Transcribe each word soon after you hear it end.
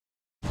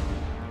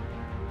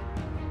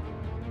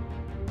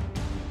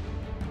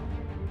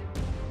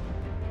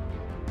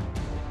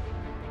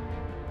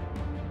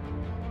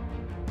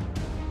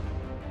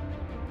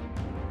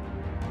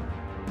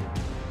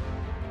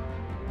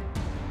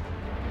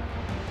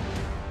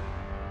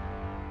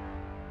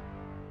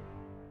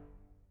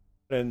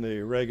In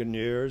the Reagan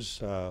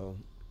years,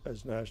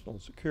 as National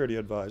Security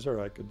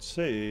Advisor, I could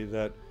see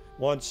that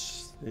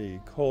once the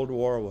Cold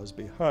War was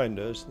behind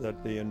us,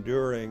 that the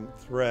enduring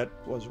threat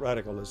was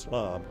radical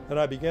Islam. And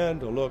I began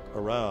to look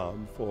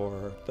around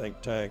for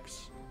think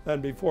tanks.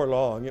 And before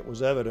long, it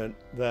was evident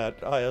that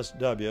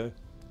ISW,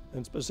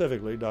 and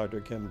specifically Dr.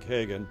 Kim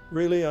Kagan,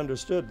 really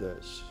understood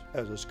this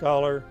as a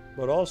scholar,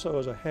 but also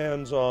as a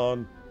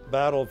hands-on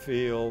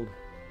battlefield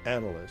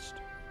analyst.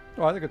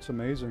 Well, I think it's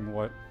amazing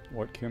what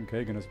Kim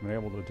Kagan has been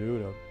able to do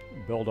to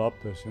build up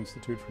this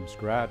institute from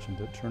scratch and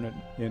to turn it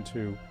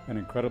into an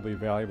incredibly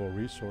valuable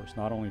resource,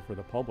 not only for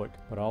the public,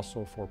 but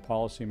also for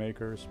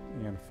policymakers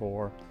and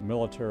for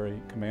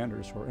military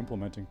commanders who are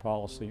implementing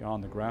policy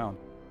on the ground.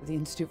 The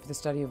Institute for the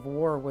Study of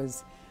War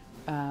was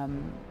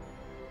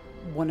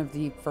one of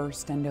the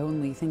first and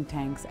only think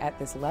tanks at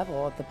this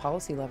level, at the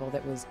policy level,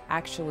 that was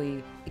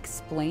actually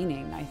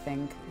explaining, I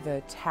think,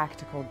 the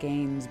tactical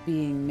gains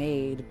being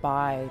made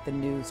by the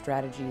new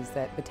strategies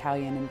that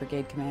battalion and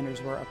brigade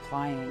commanders were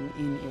applying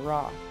in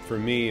Iraq. For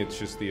me, it's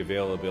just the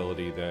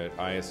availability that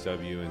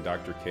ISW and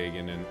Dr.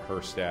 Kagan and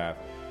her staff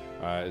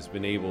has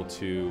been able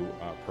to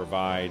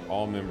provide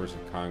all members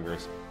of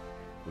Congress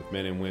with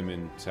men and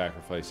women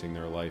sacrificing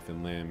their life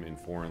and limb in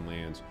foreign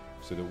lands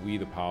so that we,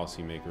 the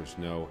policymakers,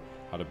 know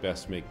how to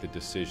best make the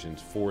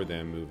decisions for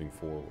them moving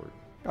forward.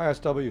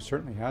 ISW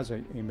certainly has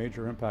a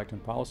major impact in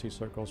policy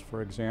circles,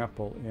 for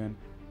example, in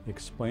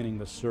explaining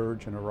the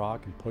surge in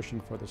Iraq and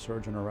pushing for the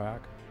surge in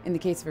Iraq. In the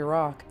case of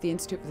Iraq, the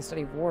Institute for the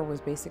Study of War was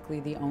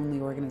basically the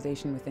only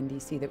organization within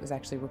DC that was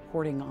actually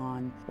reporting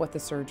on what the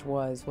surge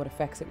was, what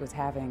effects it was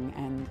having,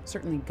 and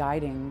certainly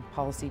guiding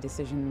policy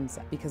decisions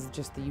because of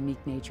just the unique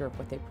nature of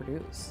what they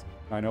produce.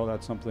 I know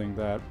that's something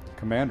that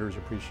commanders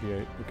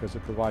appreciate because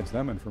it provides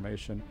them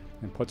information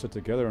and puts it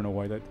together in a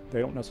way that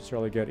they don't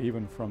necessarily get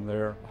even from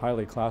their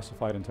highly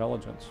classified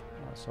intelligence.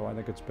 So I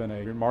think it's been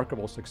a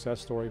remarkable success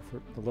story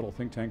for the little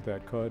think tank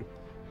that could,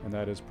 and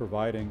that is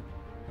providing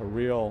a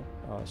real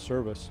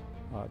service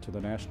to the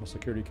national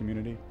security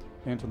community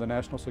and to the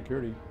national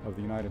security of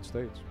the United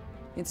States.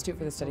 The Institute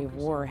for the Study of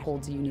War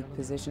holds a unique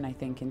position, I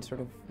think, in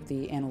sort of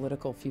the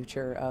analytical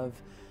future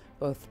of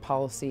both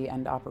policy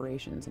and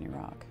operations in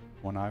Iraq.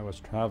 When I was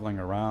traveling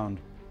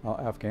around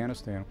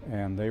Afghanistan,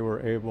 and they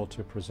were able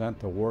to present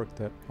the work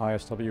that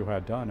ISW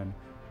had done in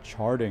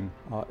charting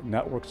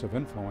networks of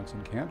influence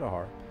in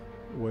Kandahar,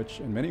 which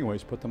in many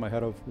ways put them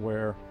ahead of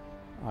where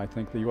I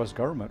think the U.S.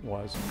 government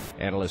was.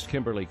 Analyst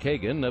Kimberly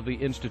Kagan of the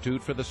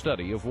Institute for the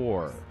Study of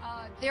War.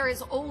 There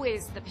is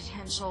always the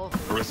potential.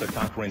 Marissa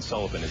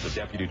Cochran-Sullivan is the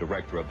Deputy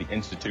Director of the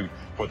Institute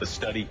for the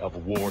Study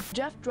of War.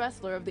 Jeff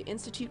Dressler of the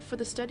Institute for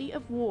the Study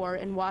of War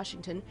in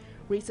Washington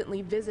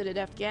recently visited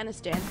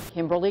Afghanistan.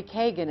 Kimberly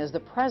Kagan is the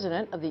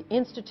President of the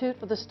Institute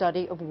for the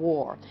Study of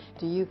War.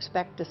 Do you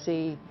expect to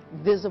see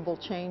visible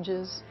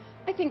changes?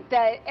 I think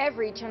that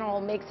every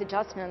general makes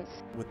adjustments.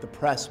 With the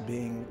press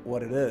being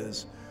what it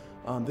is,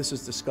 this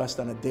is discussed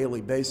on a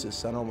daily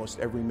basis on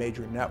almost every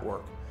major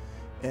network.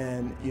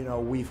 And,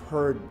 we've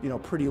heard,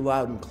 pretty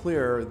loud and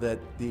clear that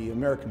the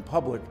American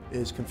public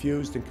is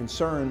confused and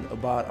concerned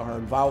about our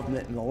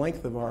involvement and the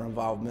length of our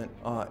involvement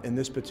in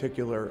this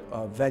particular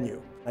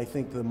venue. I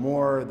think the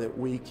more that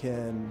we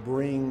can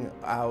bring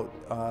out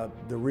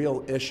the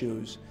real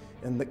issues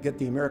and get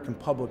the American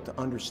public to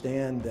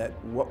understand that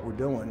what we're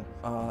doing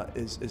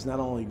is not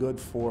only good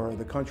for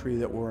the country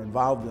that we're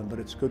involved in, but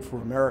it's good for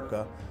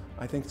America,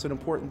 I think it's an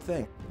important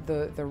thing.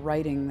 The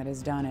writing that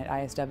is done at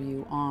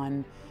ISW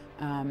on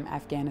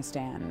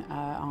Afghanistan,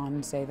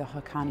 on, say, the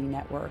Haqqani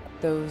network.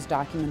 Those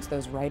documents,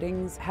 those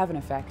writings have an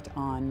effect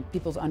on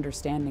people's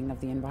understanding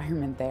of the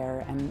environment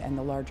there and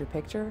the larger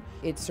picture.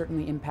 It's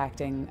certainly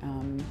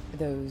impacting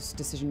those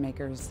decision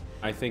makers.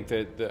 I think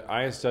that the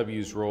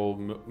ISW's role,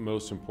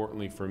 most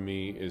importantly for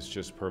me, is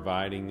just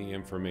providing the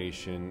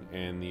information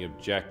and the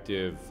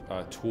objective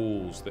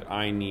tools that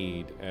I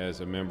need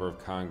as a member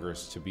of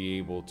Congress to be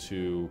able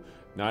to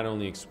not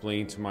only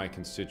explain to my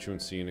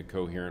constituency in a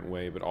coherent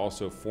way, but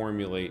also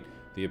formulate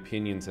the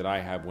opinions that I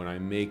have when I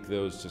make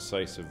those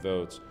decisive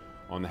votes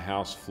on the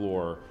House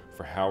floor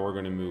for how we're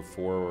going to move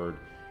forward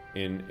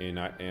in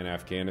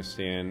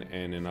Afghanistan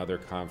and in other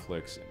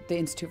conflicts. The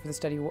Institute for the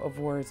Study of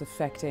War is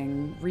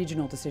affecting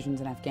regional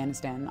decisions in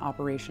Afghanistan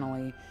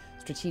operationally,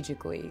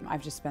 strategically.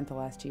 I've just spent the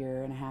last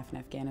year and a half in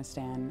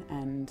Afghanistan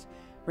and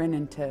ran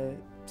into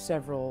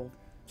several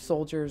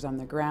soldiers on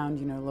the ground,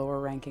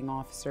 lower ranking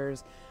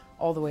officers,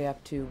 all the way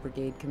up to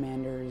brigade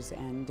commanders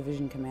and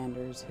division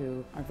commanders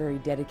who are very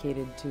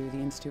dedicated to the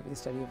Institute for the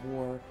Study of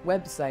War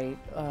website,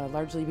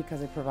 largely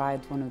because it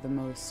provides one of the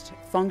most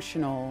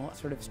functional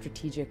sort of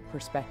strategic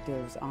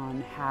perspectives on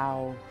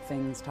how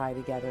things tie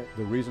together.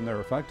 The reason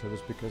they're effective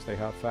is because they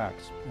have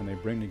facts and they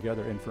bring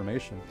together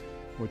information,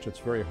 which it's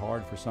very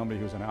hard for somebody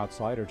who's an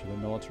outsider to the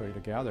military to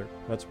gather.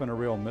 That's been a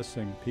real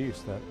missing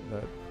piece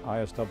that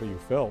ISW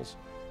fills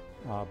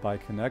by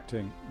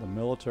connecting the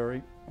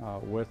military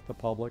with the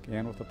public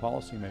and with the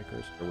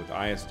policymakers. With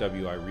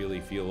ISW, I really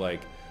feel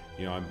like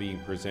I'm being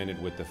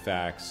presented with the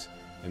facts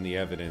and the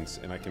evidence,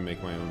 and I can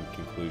make my own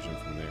conclusion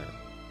from there.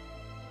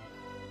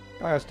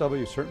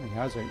 ISW certainly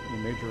has a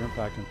major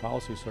impact in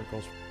policy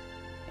circles.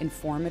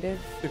 Informative.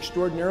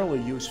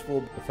 Extraordinarily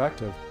useful.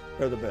 Effective.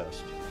 They're the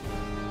best.